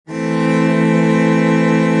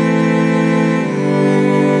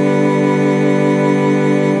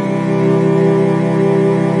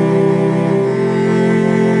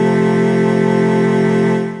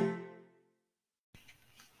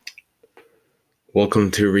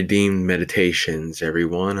Welcome to Redeemed Meditations,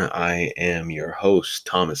 everyone. I am your host,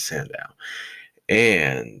 Thomas Sandow,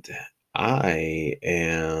 and I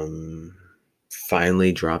am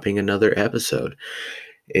finally dropping another episode.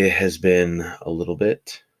 It has been a little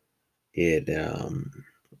bit.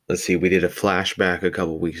 Let's see, we did a flashback a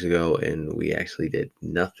couple weeks ago, and we actually did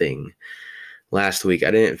nothing last week.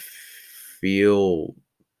 I didn't feel,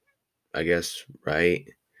 I guess, right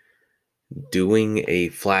doing a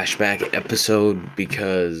flashback episode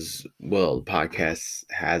because, well, the podcast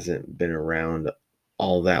hasn't been around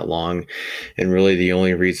all that long. And really, the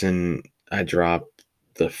only reason I dropped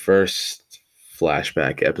the first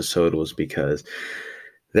flashback episode was because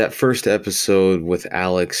that first episode with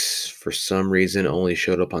Alex, for some reason, only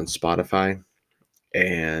showed up on Spotify.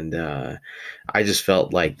 And I just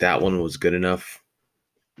felt like that one was good enough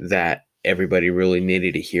that everybody really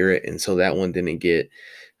needed to hear it. And so that one didn't get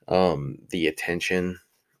the attention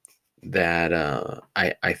that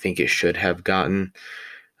I think it should have gotten.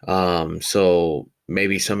 So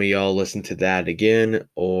maybe some of y'all listen to that again,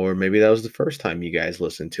 or maybe that was the first time you guys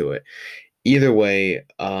listened to it. Either way,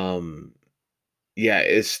 yeah,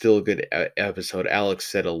 it's still a good episode. Alex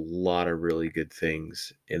said a lot of really good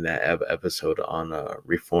things in that episode on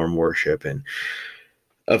reform worship, and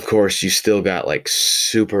of course, you still got like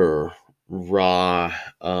super raw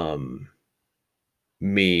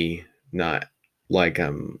me, not like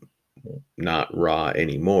I'm not raw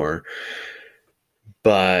anymore.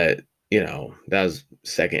 But, that was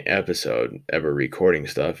second episode ever recording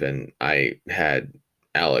stuff, and I had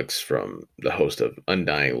Alex from the host of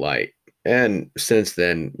Undying Light. And since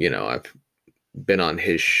then, I've been on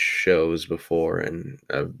his shows before, and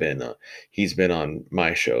he's been on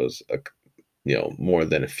my shows, more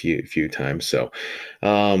than a few times. So,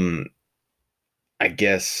 um, I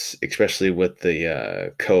guess, especially with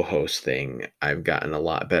the co-host thing, I've gotten a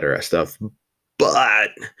lot better at stuff,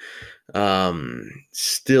 but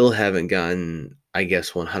still haven't gotten, I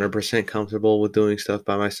guess, 100% comfortable with doing stuff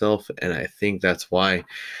by myself. And I think that's why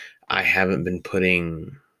I haven't been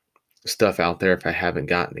putting stuff out there if I haven't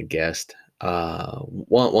gotten a guest.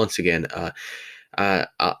 Once again,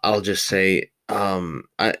 I'll just say,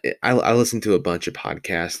 I listen to a bunch of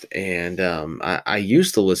podcasts, and I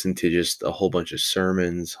used to listen to just a whole bunch of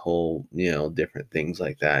sermons, different things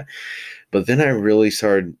like that. But then I really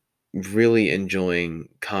started really enjoying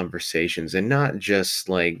conversations, and not just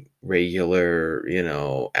like regular,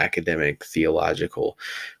 academic theological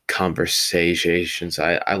conversations.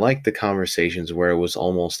 I like the conversations where it was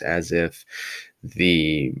almost as if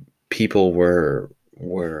the people were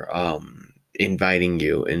inviting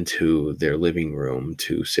you into their living room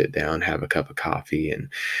to sit down, have a cup of coffee, and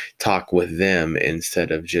talk with them,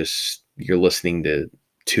 instead of just you're listening to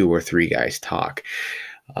two or three guys talk.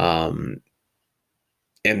 Um,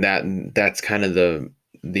 and that's kind of the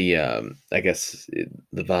I guess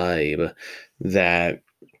the vibe that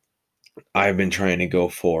I've been trying to go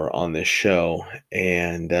for on this show.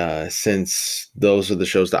 And since those are the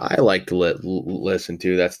shows that I like to listen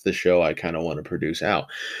to, that's the show I kind of want to produce out.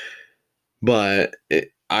 But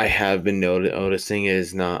I have been noticing it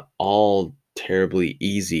is not all terribly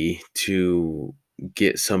easy to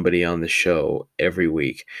get somebody on the show every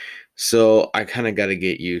week. So I kind of got to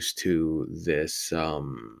get used to this,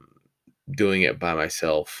 doing it by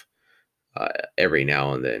myself every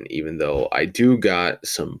now and then, even though I do got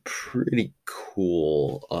some pretty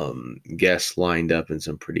cool guests lined up and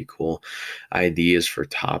some pretty cool ideas for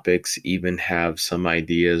topics, even have some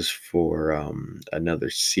ideas for another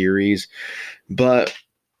series. But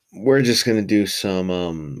we're just gonna do some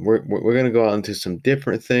we're gonna go out into some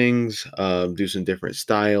different things, do some different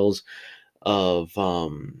styles of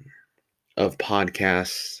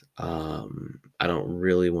podcasts. I don't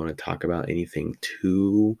really want to talk about anything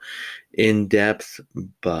too in depth,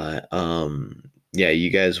 but yeah, you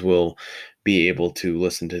guys will be able to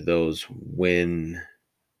listen to those when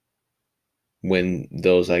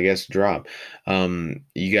those, I guess, drop.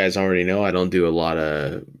 You guys already know I don't do a lot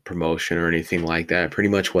of promotion or anything like that. Pretty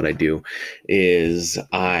much what I do is,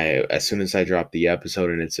 as soon as I drop the episode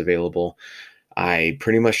and it's available, I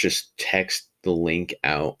pretty much just text the link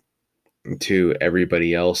out to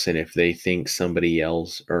everybody else, and if they think somebody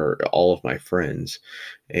else, or all of my friends,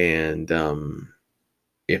 and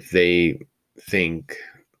if they think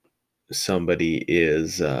somebody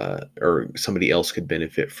is or somebody else could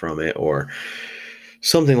benefit from it, or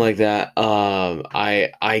something like that,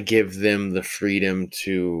 I give them the freedom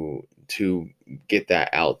to get that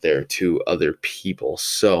out there to other people.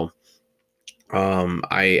 So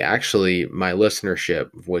I actually, my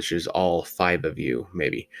listenership, which is all five of you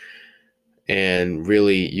maybe, And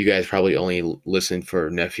really, you guys probably only listen for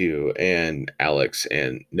Nephew and Alex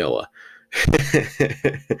and Noah.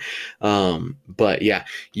 But yeah,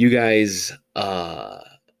 you guys,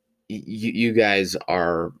 you guys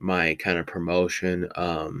are my kind of promotion.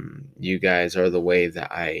 You guys are the way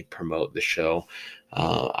that I promote the show.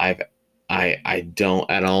 I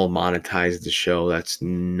don't at all monetize the show. That's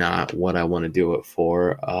not what I want to do it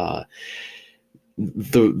for.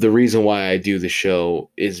 The reason why I do the show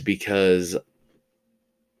is because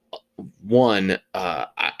one,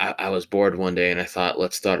 I was bored one day and I thought,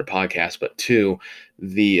 let's start a podcast. But two,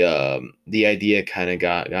 the idea kind of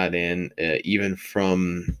got in, even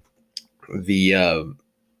from the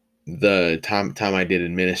time I did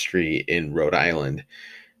in ministry in Rhode Island.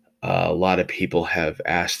 A lot of people have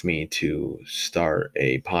asked me to start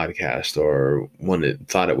a podcast, or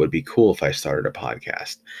thought it would be cool if I started a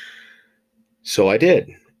podcast. So I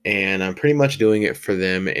did. And I'm pretty much doing it for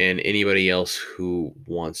them and anybody else who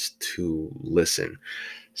wants to listen.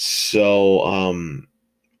 So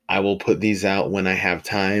I will put these out when I have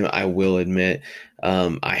time. I will admit,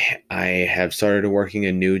 I have started working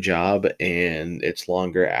a new job and it's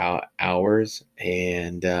longer hours,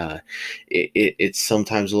 and it's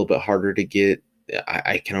sometimes a little bit harder to get.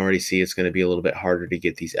 I can already see it's going to be a little bit harder to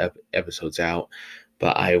get these episodes out,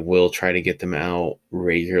 but I will try to get them out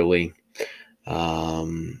regularly.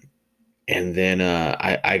 Um, and then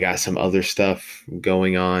I got some other stuff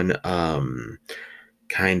going on,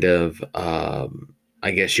 kind of,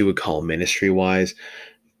 I guess you would call ministry wise,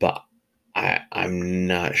 but I'm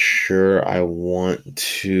not sure I want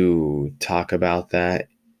to talk about that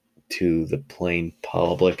to the plain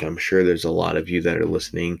public. I'm sure there's a lot of you that are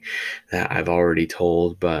listening that I've already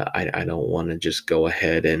told, but I don't want to just go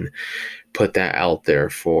ahead and put that out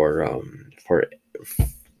there for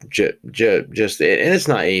just, and it's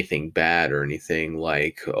not anything bad or anything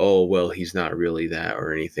like, oh well, he's not really that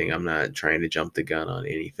or anything. I'm not trying to jump the gun on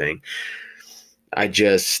anything. I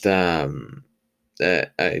just uh,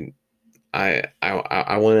 I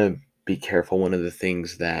I want to be careful. One of the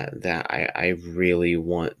things that I really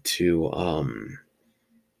want to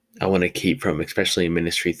I want to keep from, especially in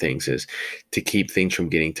ministry things, is to keep things from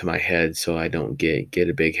getting to my head, so I don't get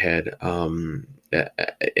a big head.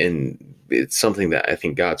 And it's something that I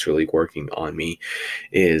think God's really working on me.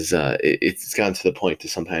 Is it's gotten to the point to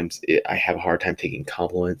sometimes I have a hard time taking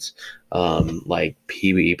compliments. Like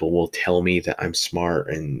people will tell me that I'm smart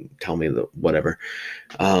and tell me that whatever.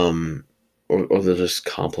 Um, or they'll just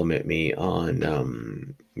compliment me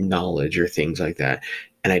on knowledge or things like that,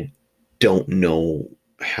 and I don't know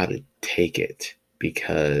how to take it,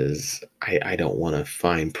 because I don't want to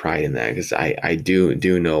find pride in that, because I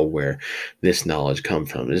do know where this knowledge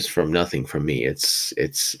comes from. It's from nothing from me. It's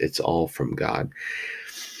all from God.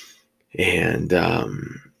 And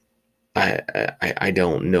I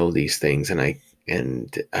don't know these things, and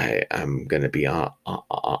I'm gonna be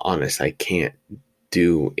honest. I can't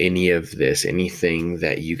do anything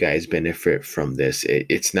that you guys benefit from this.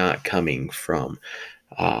 It's not coming from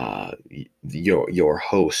uh, your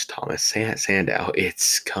host Thomas Sandow.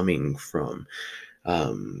 It's coming from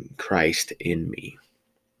Christ in me,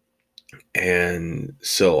 and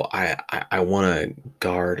so I want to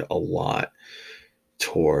guard a lot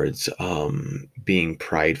towards being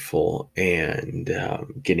prideful and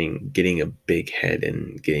getting a big head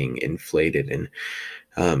and getting inflated and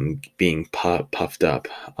being puffed up.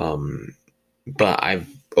 But I've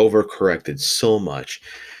overcorrected so much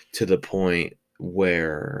to the point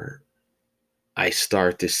where I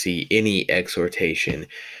start to see any exhortation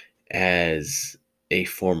as a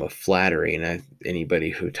form of flattery. And anybody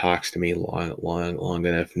who talks to me long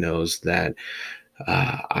enough knows that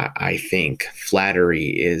I think flattery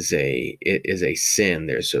is a sin.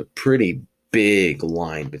 There's a pretty big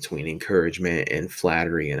line between encouragement and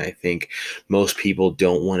flattery, and I think most people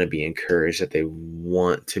don't want to be encouraged. That they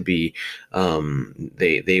want to be,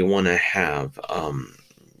 they want to have,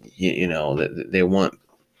 they want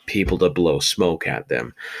people to blow smoke at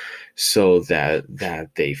them, so that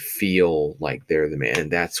they feel like they're the man.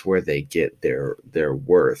 That's where they get their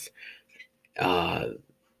worth. Uh,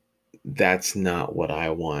 that's not what I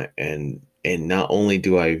want. And not only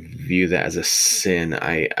do I view that as a sin,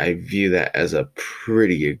 I view that as a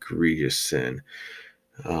pretty egregious sin,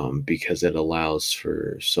 because it allows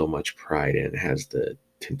for so much pride and has the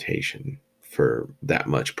temptation for that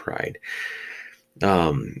much pride.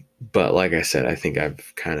 But like I said, I think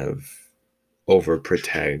I've kind of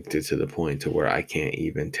overprotected to the point to where I can't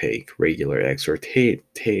even take regular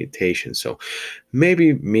exhortation. So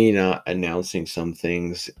maybe me not announcing some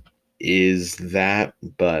things is that,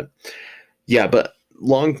 but yeah, but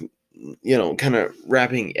kind of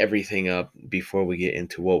wrapping everything up before we get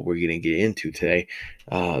into what we're going to get into today.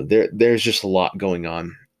 There's just a lot going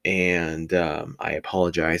on, and I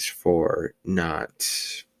apologize for not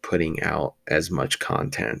putting out as much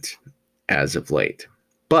content as of late.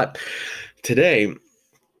 But today,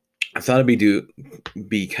 I thought it'd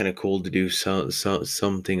be kind of cool to do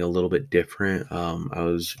something a little bit different. I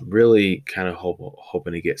was really kind of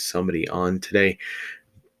hoping to get somebody on today,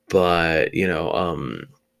 but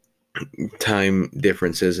time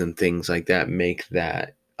differences and things like that make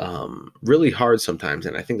that really hard sometimes.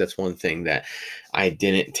 And I think that's one thing that I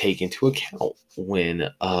didn't take into account when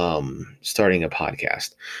starting a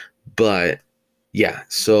podcast. But yeah,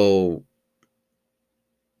 so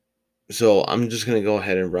I'm just going to go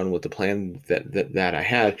ahead and run with the plan that I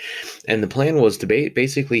had. And the plan was to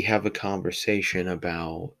basically have a conversation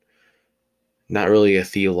about not really a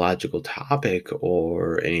theological topic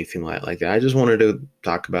or anything like that. I just wanted to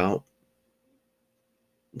talk about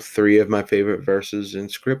three of my favorite verses in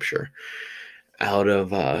scripture out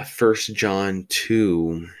of 1 John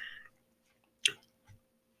 2,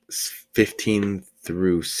 15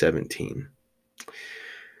 through 17.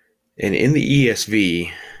 And in the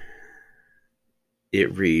ESV,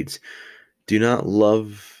 it reads, "Do not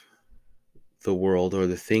love the world or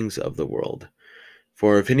the things of the world.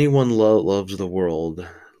 For if anyone loves the world,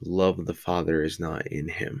 love of the Father is not in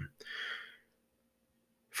him.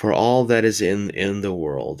 For all that is in the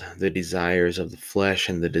world, the desires of the flesh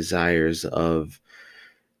and the desires of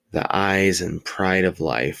the eyes and pride of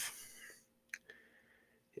life,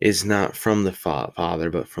 is not from the Father,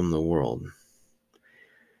 but from the world.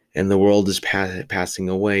 And the world is passing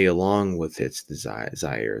away along with its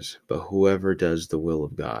desires, but whoever does the will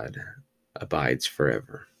of God abides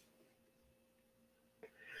forever."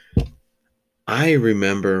 I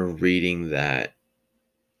remember reading that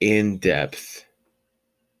in depth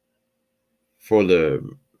for the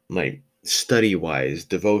study wise,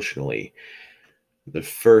 devotionally, the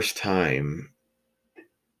first time.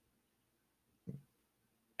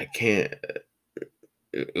 I can't,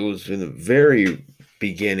 it was in the very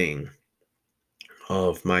beginning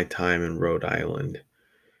of my time in Rhode Island.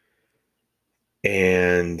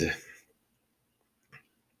 And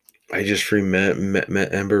I just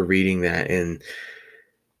remember reading that and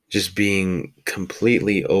just being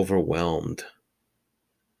completely overwhelmed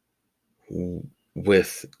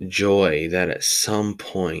with joy that at some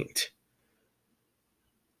point,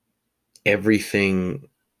 everything,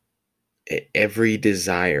 every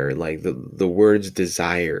desire, like the words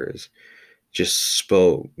desires, just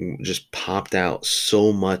popped out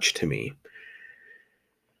so much to me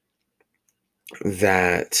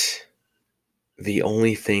that the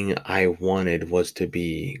only thing I wanted was to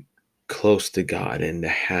be close to God and to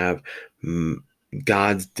have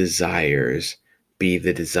God's desires be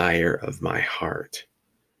the desire of my heart.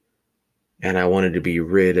 And I wanted to be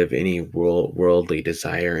rid of any worldly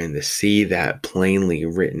desire and to see that plainly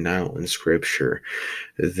written out in scripture,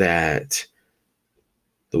 that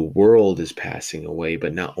the world is passing away,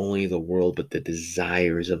 but not only the world, but the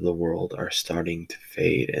desires of the world are starting to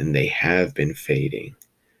fade, and they have been fading.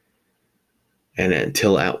 And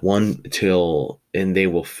they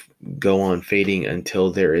will go on fading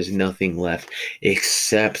until there is nothing left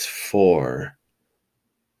except for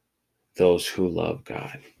those who love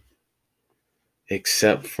God,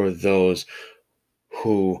 except for those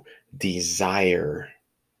who desire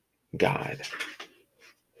God,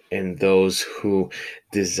 and those who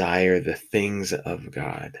desire the things of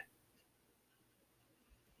God.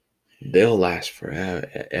 They'll last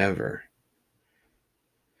forever.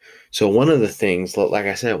 So one of the things, like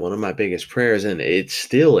I said, one of my biggest prayers, and it's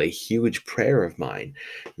still a huge prayer of mine,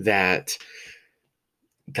 that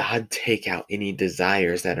God take out any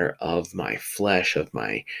desires that are of my flesh, of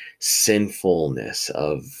my sinfulness,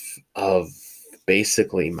 of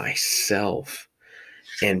basically myself,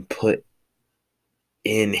 and put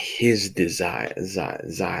in his desires,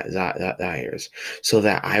 so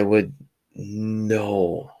that I would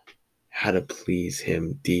know how to please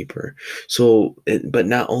him deeper. But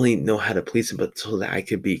not only know how to please him, but so that I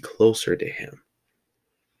could be closer to him.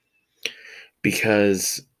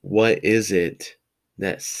 Because what is it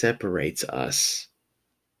that separates us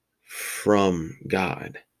from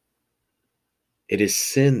God? It is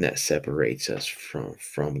sin that separates us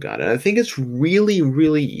from God. And I think it's really,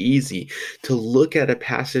 really easy to look at a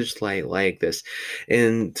passage like this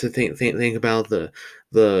and to think about the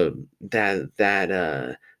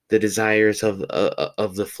desires of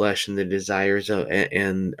the flesh and the desires of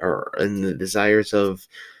and the desires of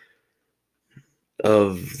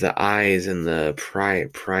the eyes and the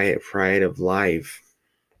pride of life,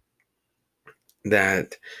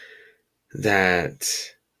 that that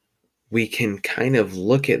we can kind of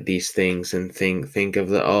look at these things and think of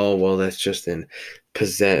the, oh well, that's just in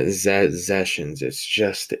possessions, it's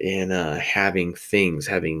just in having things,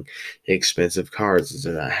 having expensive cars, it's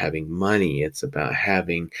about having money, it's about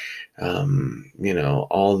having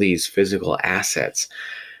all these physical assets.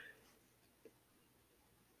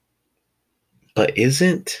 But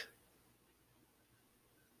isn't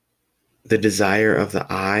the desire of the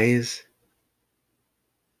eyes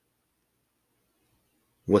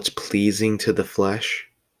what's pleasing to the flesh,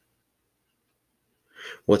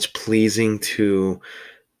 what's pleasing to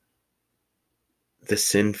the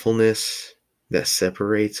sinfulness that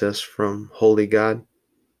separates us from holy God?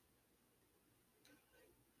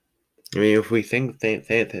 I mean, if we think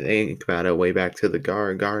about it, way back to the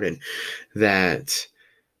garden, that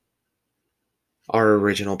our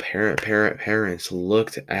original parents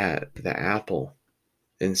looked at the apple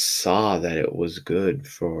and saw that it was good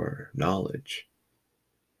for knowledge.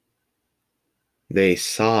 They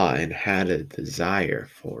saw and had a desire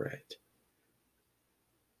for it.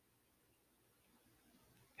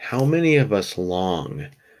 How many of us long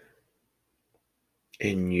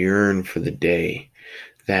and yearn for the day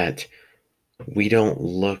that we don't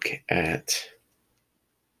look at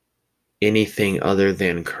anything other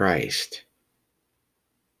than Christ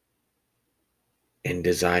and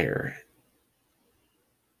desire it,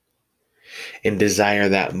 and desire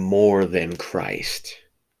that more than Christ?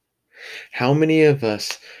 How many of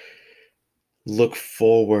us look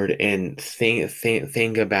forward and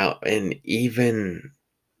think about, and even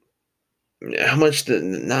how much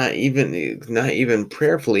not even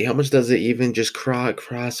prayerfully, how much does it even just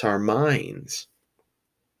cross our minds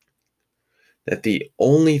that the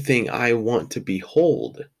only thing I want to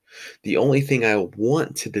behold, the only thing I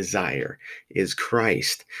want to desire is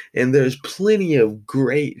Christ? And there's plenty of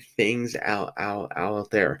great things out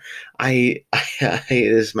there.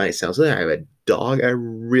 This might sound silly. I have a dog I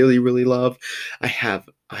really, really love. I have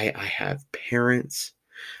parents.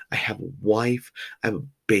 I have a wife. I have a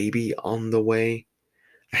baby on the way.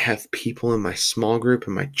 I have people in my small group,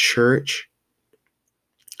 in my church.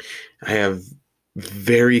 I have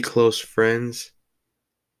very close friends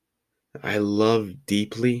I love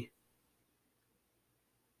deeply.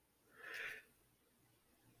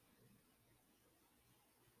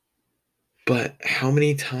 But how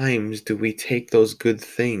many times do we take those good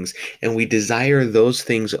things and we desire those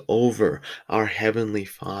things over our Heavenly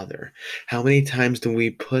Father? How many times do we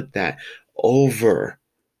put that over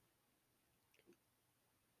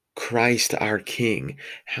Christ our King?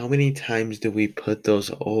 How many times do we put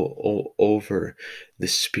those over the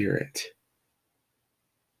Spirit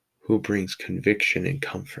who brings conviction and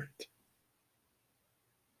comfort,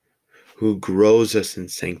 who grows us in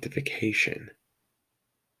sanctification?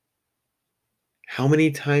 How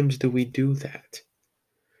many times do we do that?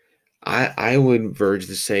 I would verge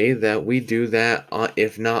to say that we do that,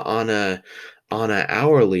 if not on a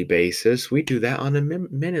hourly basis, we do that on a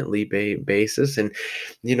minutely basis. And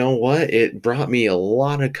you know what? It brought me a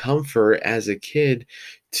lot of comfort as a kid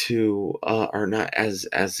to, or not as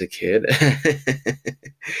a kid,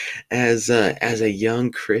 as a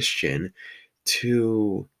young Christian,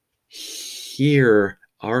 to hear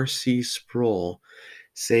R.C. Sproul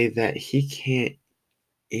say that he can't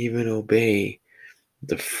even obey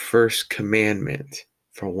the first commandment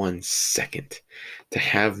for 1 second, to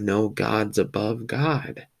have no gods above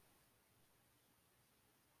God.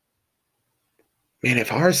 Man, if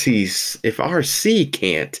RC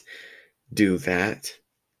can't do that,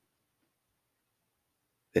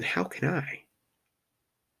 then how can I?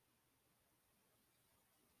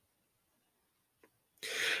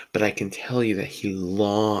 But I can tell you that he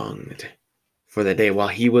longed for the day while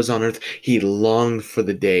he was on earth. He longed for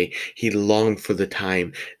the day. He longed for the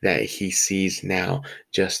time that he sees now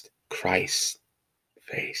just Christ's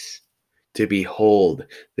face, to behold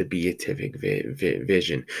the beatific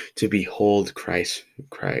vision, to behold Christ's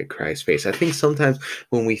face. I think sometimes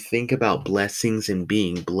when we think about blessings and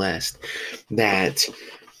being blessed, that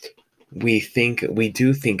we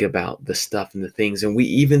do think about the stuff and the things, and we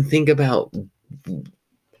even think about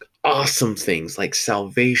awesome things like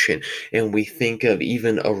salvation, and we think of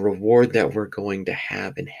even a reward that we're going to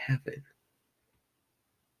have in heaven.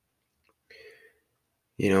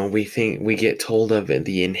 We get told of it,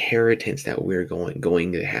 the inheritance that we're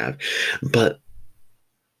going to have. But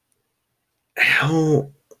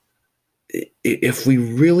how, if we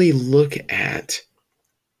really look at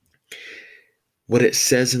what it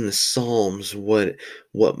says in the Psalms, what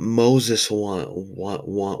Moses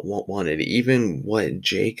wanted, even what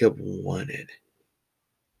Jacob wanted,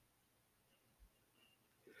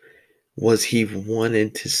 was he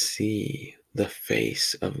wanted to see the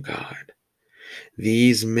face of God.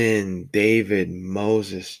 These men, David,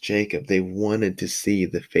 Moses, Jacob, they wanted to see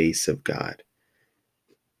the face of God.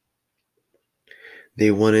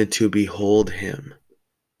 They wanted to behold him.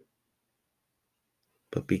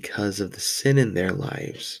 But because of the sin in their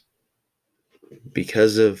lives,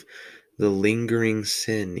 because of the lingering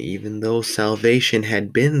sin, even though salvation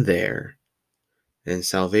had been there and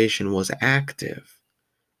salvation was active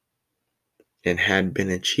and had been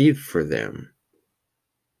achieved for them,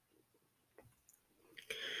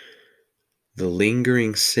 the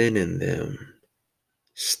lingering sin in them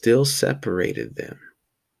still separated them.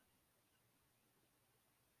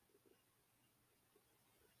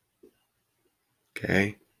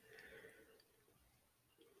 Okay?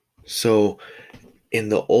 So in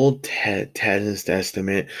the Old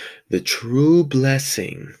Testament, the true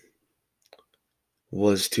blessing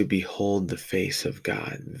was to behold the face of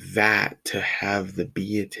God, that to have the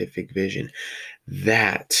beatific vision,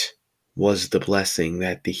 that was the blessing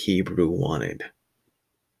that the Hebrew wanted.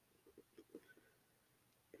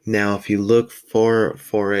 Now, if you look for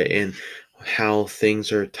it in how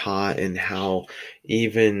things are taught and how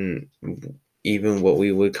even what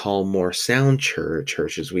we would call more sound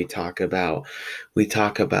churches, we talk about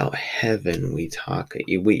heaven, we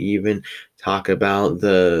even talk about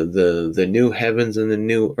the new heavens and the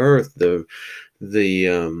new earth, the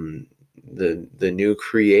the new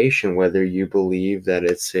creation, whether you believe that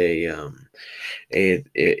it's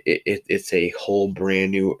it's a whole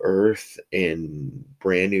brand new earth and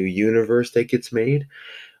brand new universe that gets made,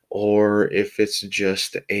 or if it's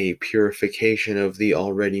just a purification of the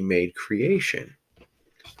already made creation.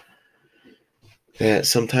 That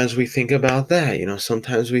sometimes we think about that,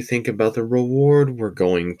 sometimes we think about the reward we're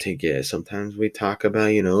going to get. Sometimes we talk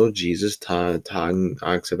about, Jesus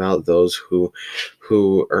talks about those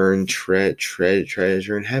who earn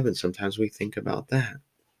treasure in heaven. Sometimes we think about that.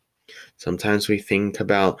 Sometimes we think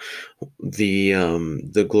about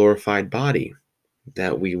the glorified body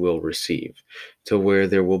that we will receive, to where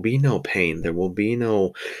there will be no pain, there will be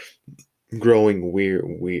no growing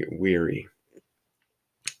weary.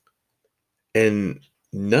 And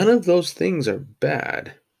none of those things are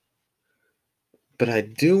bad. But I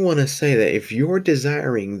do want to say that if you're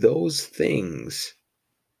desiring those things,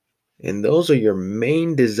 and those are your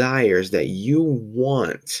main desires that you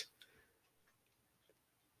want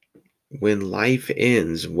when life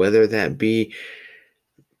ends, whether that be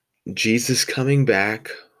Jesus coming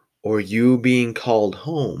back or you being called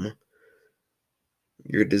home,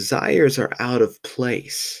 your desires are out of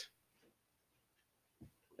place.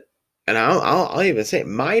 And I'll even say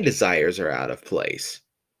my desires are out of place.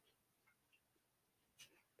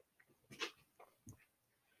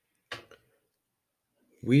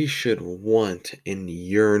 We should want and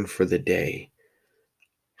yearn for the day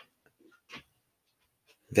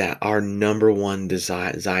that our number one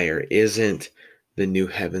desire isn't the new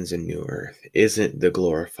heavens and new earth, isn't the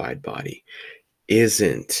glorified body,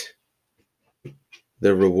 isn't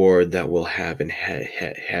the reward that we'll have in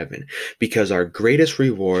heaven. Because our greatest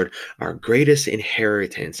reward, our greatest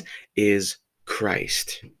inheritance is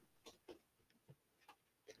Christ.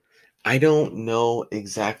 I don't know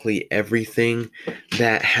exactly everything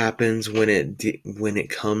that happens when it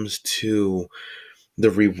comes to the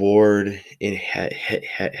reward in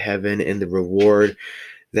heaven and the reward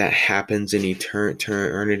that happens in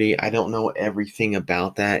eternity. I don't know everything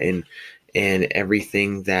about that and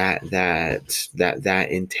everything that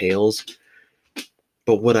entails.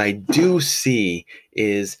 But what I do see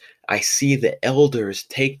is I see the elders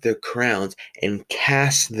take their crowns and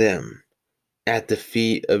cast them at the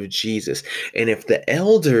feet of Jesus. And if the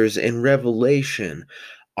elders in Revelation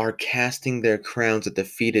are casting their crowns at the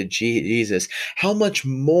feet of Jesus, how much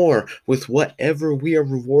more with whatever we are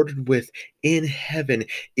rewarded with in heaven,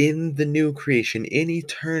 in the new creation, in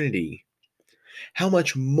eternity, how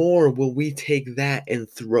much more will we take that and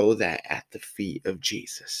throw that at the feet of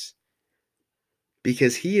Jesus?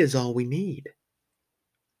 Because he is all we need.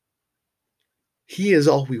 He is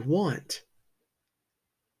all we want.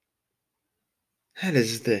 That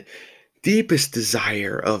is the deepest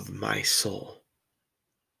desire of my soul,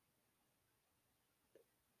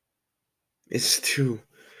 is to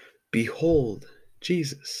behold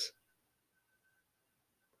Jesus.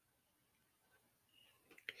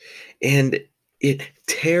 And it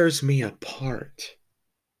tears me apart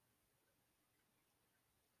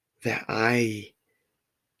that I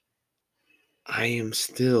am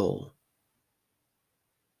still,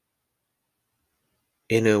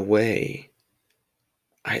 in a way,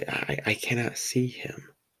 I cannot see him.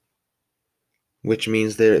 which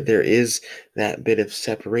means there is that bit of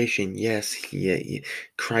separation. Yes,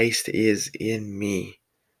 Christ is in me.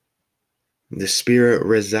 The Spirit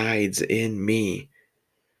resides in me,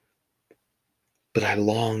 but I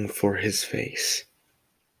long for his face.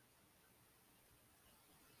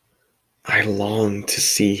 I long to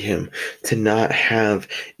see him, to not have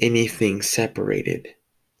anything separated,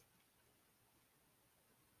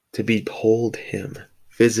 to behold him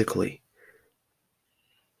physically.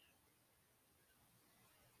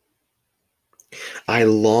 I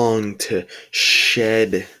long to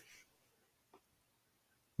shed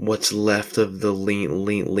what's left of the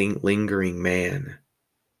lingering man,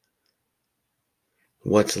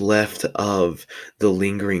 what's left of the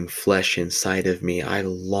lingering flesh inside of me. I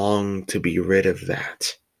long to be rid of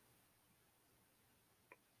that.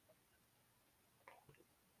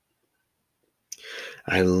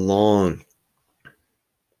 I long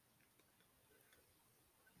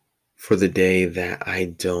for the day that I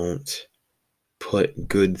don't put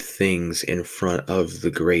good things in front of the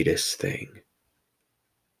greatest thing,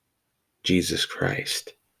 Jesus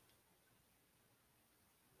Christ.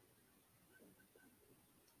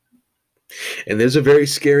 And there's a very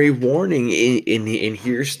scary warning in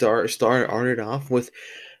here. Started off with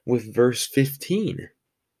verse 15.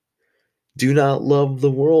 Do not love the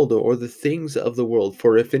world or the things of the world,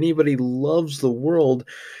 for if anybody loves the world,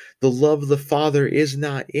 the love of the Father is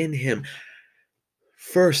not in him.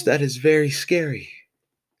 First, that is very scary,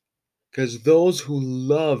 because those who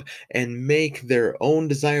love and make their own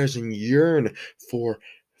desires and yearn for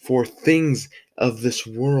things of this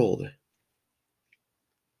world.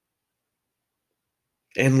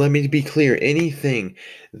 And let me be clear, anything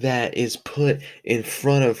that is put in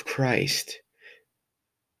front of Christ,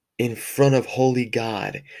 in front of holy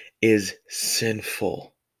God, is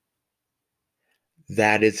sinful.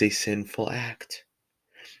 That is a sinful act.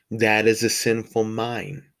 That is a sinful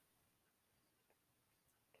mind.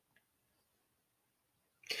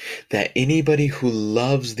 That anybody who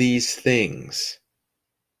loves these things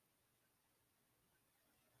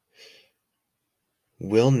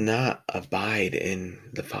will not abide in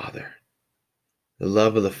the Father. The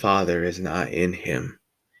love of the Father is not in him.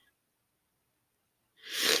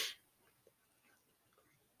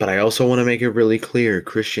 But I also want to make it really clear,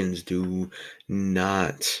 Christians do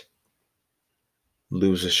not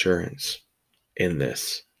lose assurance in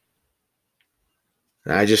this.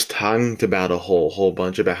 I just talked about a whole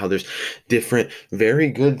bunch about how there's different very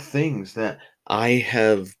good things that I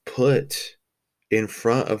have put in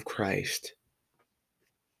front of Christ.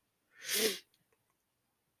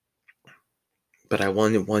 But I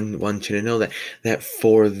want you to know that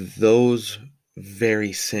for those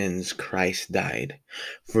very sins Christ died.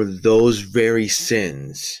 For those very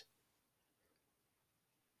sins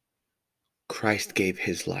Christ gave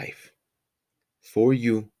his life. For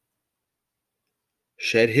you.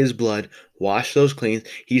 Shed his blood, wash those clean.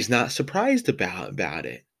 He's not surprised about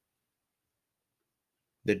it.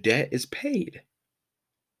 The debt is paid.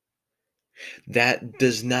 That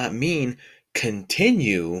does not mean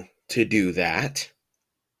continue to do that.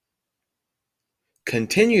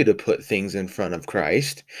 Continue to put things in front of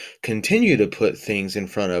Christ. Continue to put things in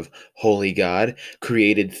front of holy God.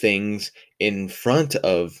 Created things in front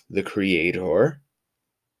of the Creator.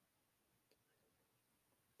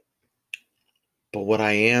 But what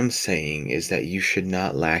I am saying is that you should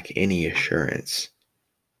not lack any assurance.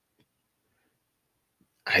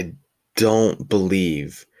 I don't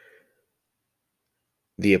believe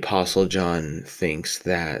the Apostle John thinks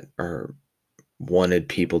that, or wanted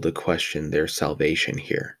people to question their salvation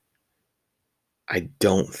here. I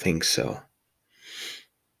don't think so.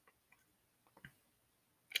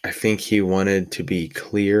 I think he wanted to be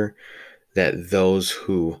clear that those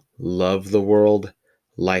who love the world,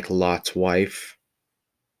 like Lot's wife,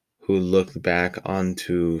 who looked back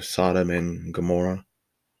onto Sodom and Gomorrah,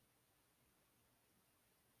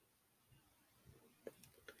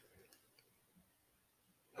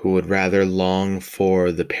 who would rather long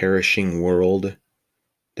for the perishing world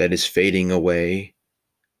that is fading away,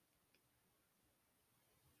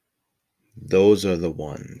 those are the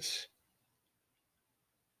ones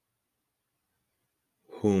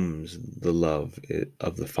whom the love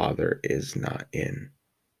of the Father is not in.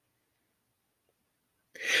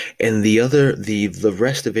 And the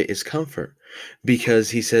rest of it is comfort,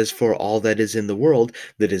 because he says, for all that is in the world,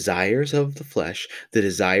 the desires of the flesh, the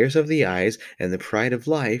desires of the eyes, and the pride of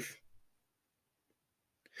life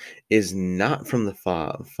is not from the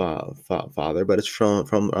Father, but it's from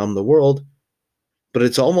the world. But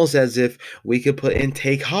it's almost as if we could put in,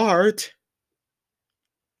 take heart,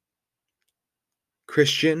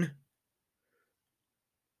 Christian,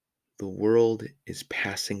 the world is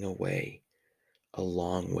passing away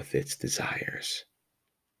along with its desires.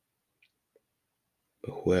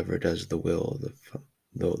 But whoever does the will of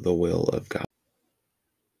the will of God.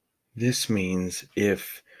 This means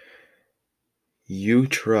if you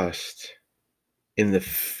trust in the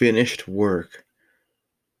finished work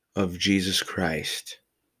of Jesus Christ,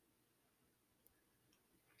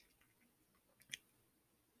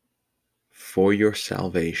 for your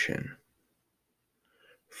salvation,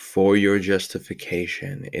 for your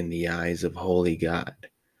justification in the eyes of holy God,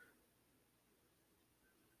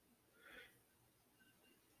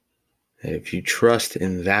 that if you trust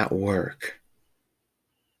in that work,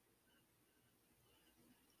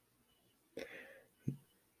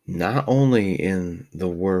 not only in the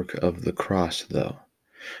work of the cross, though,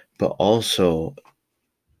 but also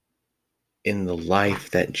in the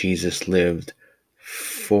life that Jesus lived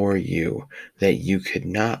for you, that you could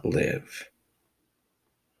not live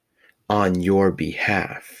on your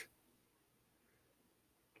behalf,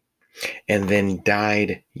 and then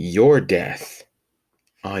died your death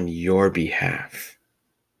on your behalf.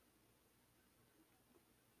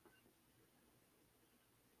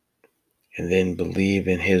 And then believe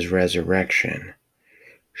in his resurrection,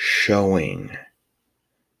 showing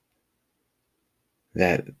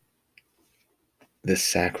that the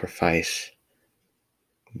sacrifice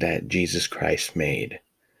that Jesus Christ made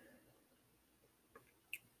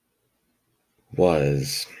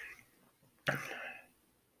was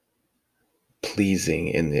pleasing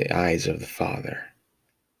in the eyes of the Father.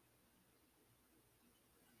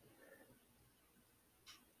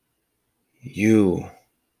 You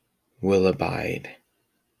will abide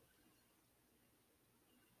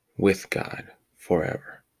with God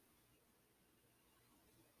forever.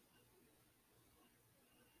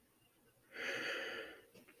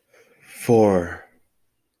 For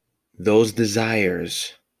those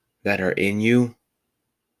desires that are in you,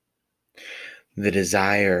 the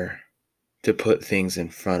desire to put things in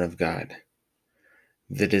front of God,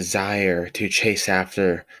 the desire to chase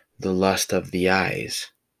after the lust of the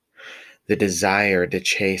eyes, the desire to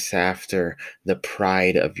chase after the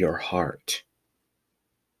pride of your heart,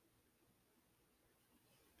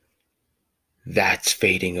 that's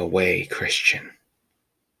fading away, Christian.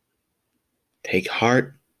 Take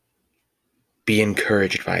heart, be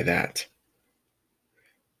encouraged by that.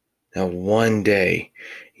 Now, one day,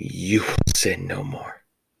 you will sin no more.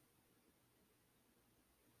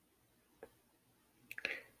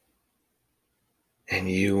 And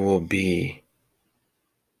you will be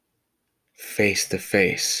face to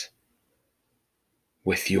face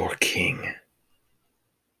with your King,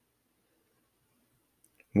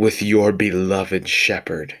 with your beloved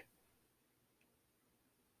shepherd.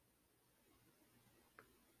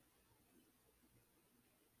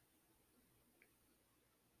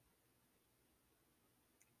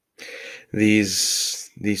 These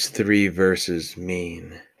three verses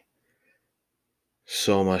mean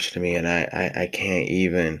so much to me, and I can't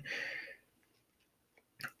even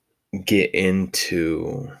get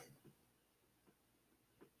into,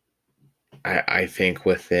 I think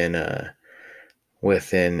within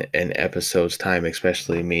an episode's time,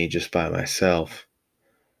 especially me just by myself,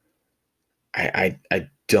 I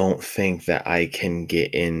don't think that I can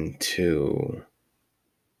get into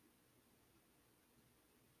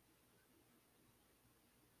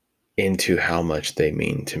how much they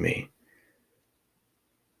mean to me.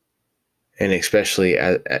 And especially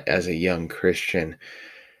as a young Christian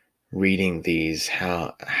reading these,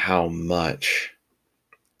 how much,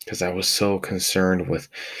 because I was so concerned with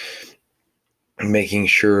making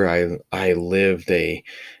sure I lived a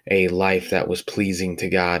life that was pleasing to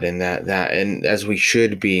God, and that and as we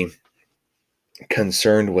should be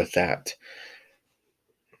concerned with that.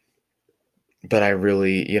 But I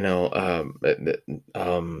really,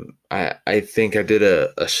 I think I did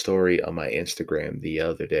a story on my Instagram the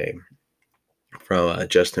other day from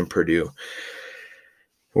Justin Purdue,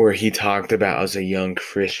 where he talked about, as a young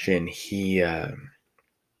Christian, he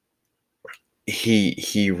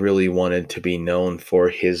really wanted to be known for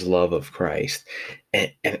his love of Christ,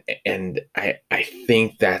 and I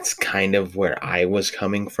think that's kind of where I was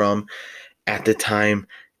coming from at the time.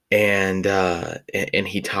 And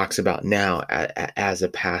he talks about now, as a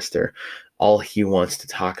pastor, all he wants to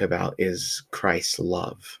talk about is Christ's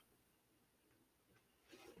love.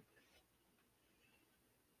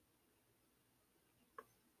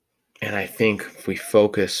 And I think if we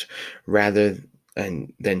focus rather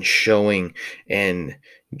than showing and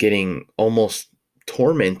getting, almost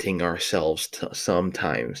tormenting ourselves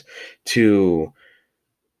sometimes to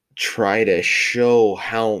try to show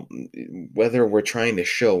how, whether we're trying to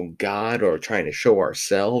show God or trying to show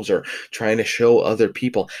ourselves or trying to show other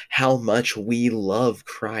people how much we love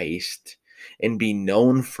Christ and be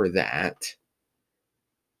known for that,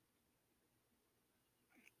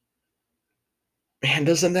 man,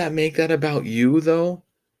 doesn't that make that about you though?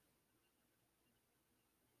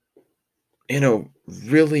 In a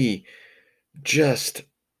really just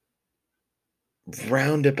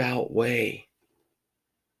roundabout way.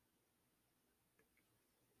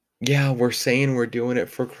 Yeah, we're saying we're doing it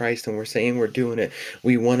for Christ and we're saying we're doing it.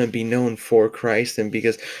 We want to be known for Christ and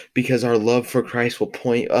because our love for Christ will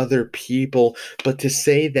point other people, but to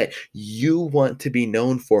say that you want to be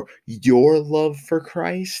known for your love for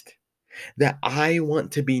Christ, that I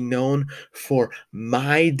want to be known for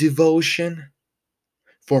my devotion,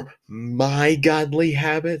 for my godly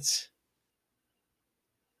habits,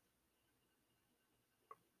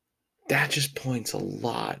 that just points a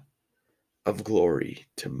lot of glory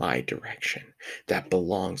to my direction that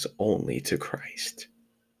belongs only to Christ.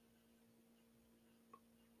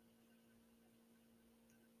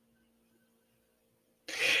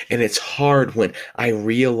 And it's hard when I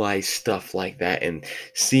realize stuff like that and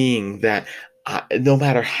seeing that no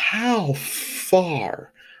matter how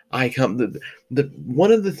far I come, the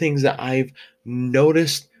one of the things that I've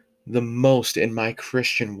noticed the most in my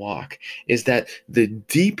Christian walk is that the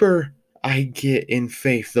deeper I get in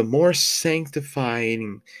faith, the more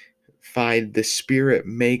sanctifying the Spirit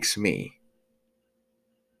makes me,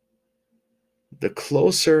 the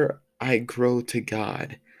closer I grow to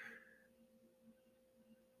God,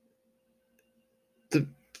 the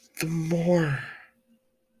the more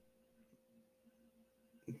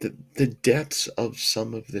the depths of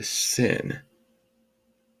some of this sin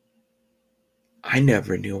I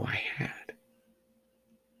never knew I had.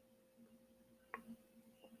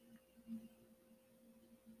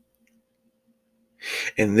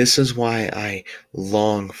 And this is why I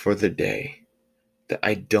long for the day that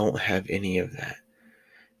I don't have any of that,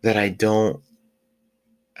 that I don't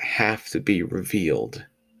have to be revealed.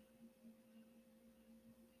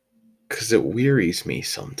 Because it wearies me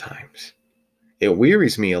sometimes. It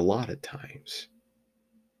wearies me a lot of times.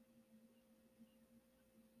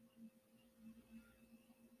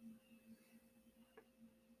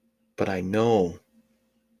 But I know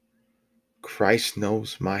Christ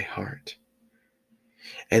knows my heart.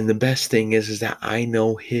 And the best thing is that I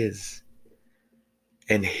know His.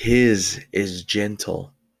 And His is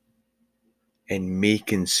gentle and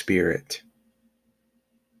meek in spirit.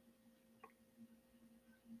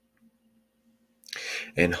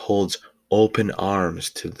 And holds open arms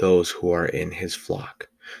to those who are in His flock,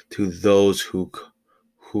 to those who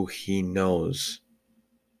He knows,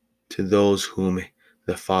 to those whom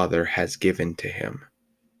the Father has given to Him.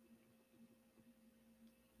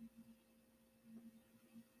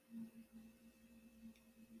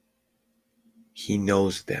 He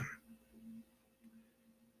knows them.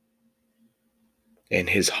 And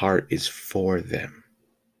His heart is for them.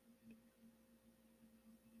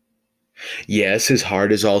 Yes, His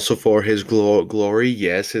heart is also for His glory.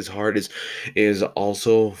 Yes, His heart is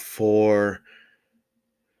also for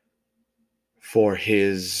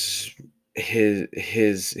His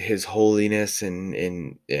holiness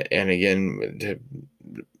and again, to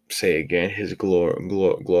say again, His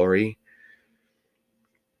glory.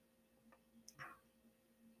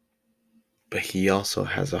 But He also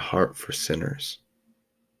has a heart for sinners.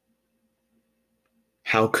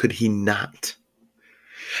 How could He not?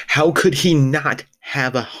 How could He not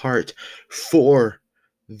have a heart for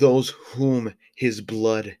those whom His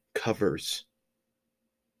blood covers?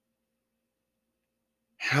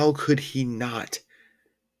 How could He not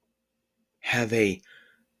have a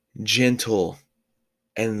gentle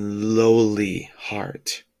and lowly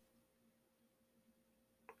heart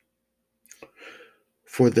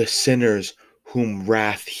for the sinners whom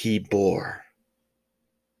wrath He bore?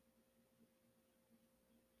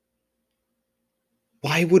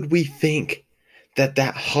 Why would we think that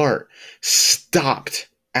heart stopped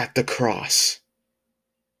at the cross?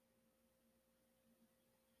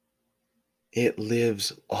 It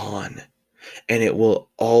lives on, and it will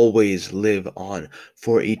always live on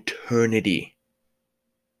for eternity.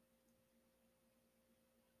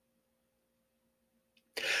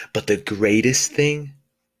 But the greatest thing,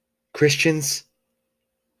 Christians,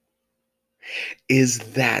 is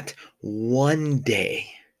that one day,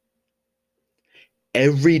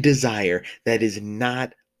 every desire that is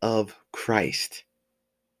not of Christ,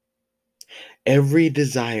 every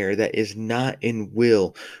desire that is not in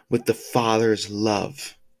will with the Father's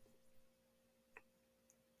love,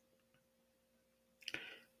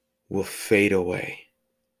 will fade away.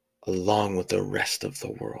 along with the rest of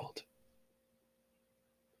the world.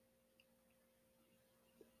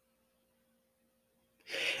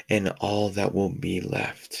 And all that will be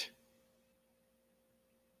left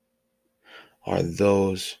are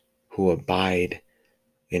those who abide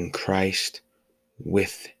in Christ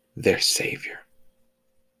with their Savior.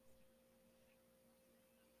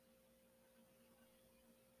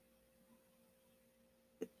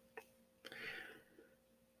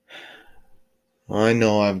 Well, I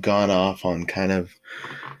know I've gone off on kind of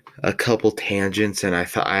a couple tangents, and I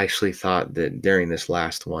actually thought that during this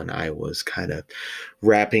last one I was kind of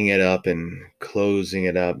wrapping it up and closing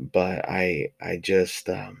it up, but I just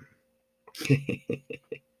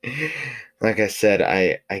like I said,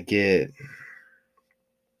 I get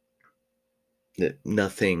that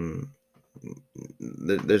nothing.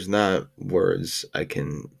 There's not words I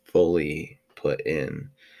can fully put in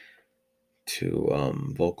to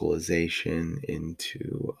vocalization,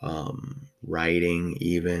 into writing,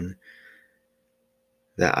 even,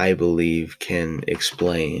 that I believe can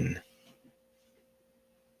explain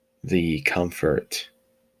the comfort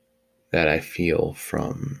that I feel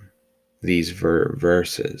from these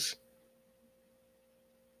verses,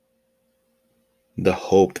 the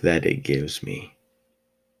hope that it gives me.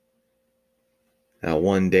 That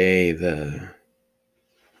one day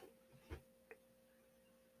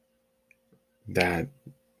that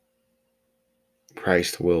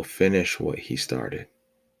Christ will finish what he started.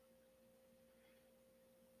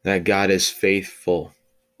 That God is faithful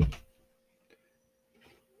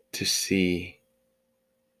to see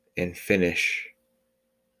and finish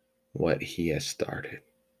what he has started.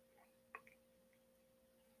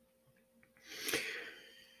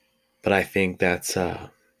 But I think that's an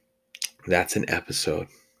episode.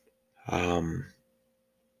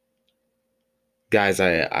 Guys,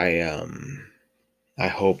 I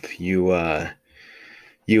hope you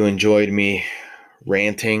enjoyed me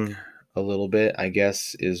ranting a little bit, I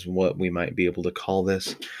guess is what we might be able to call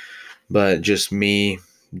this. But just me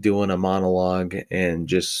doing a monologue and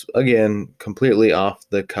just, again, completely off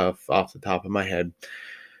the cuff, off the top of my head,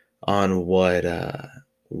 on what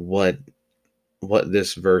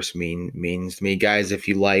this verse means to me. Guys, if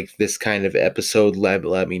you like this kind of episode,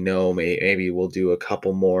 let me know. Maybe we'll do a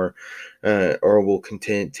couple more, or we'll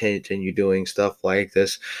continue doing stuff like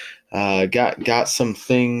this. Got some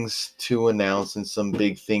things to announce and some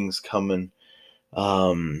big things coming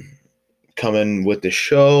with the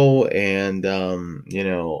show, and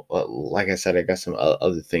like I said, I got some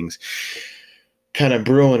other things kind of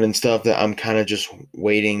brewing and stuff that I'm kind of just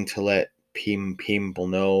waiting to let people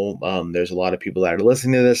know. There's a lot of people that are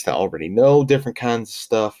listening to this that already know different kinds of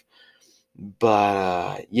stuff,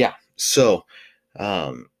 but yeah. So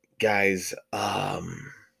guys,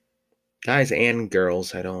 guys and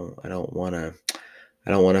girls, I don't want to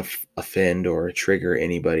offend or trigger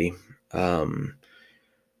anybody.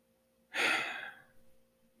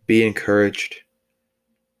 Be encouraged.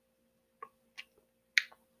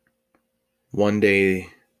 One day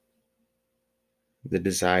the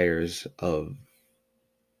desires of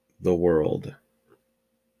the world,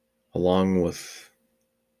 along with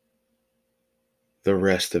the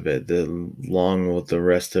rest of it, along with the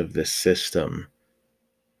rest of the system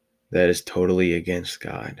that is totally against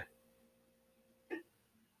God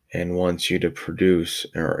and wants you to produce,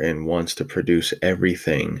 and wants to produce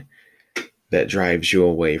everything that drives you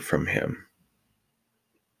away from him.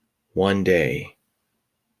 One day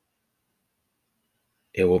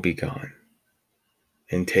it will be gone.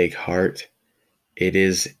 And take heart, it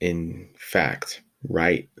is in fact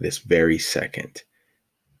right this very second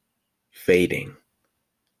fading.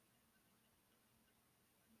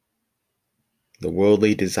 The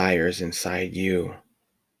worldly desires inside you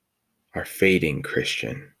are fading,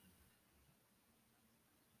 Christian.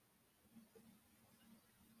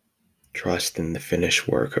 Trust in the finished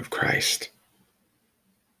work of Christ.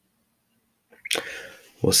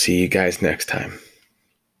 We'll see you guys next time.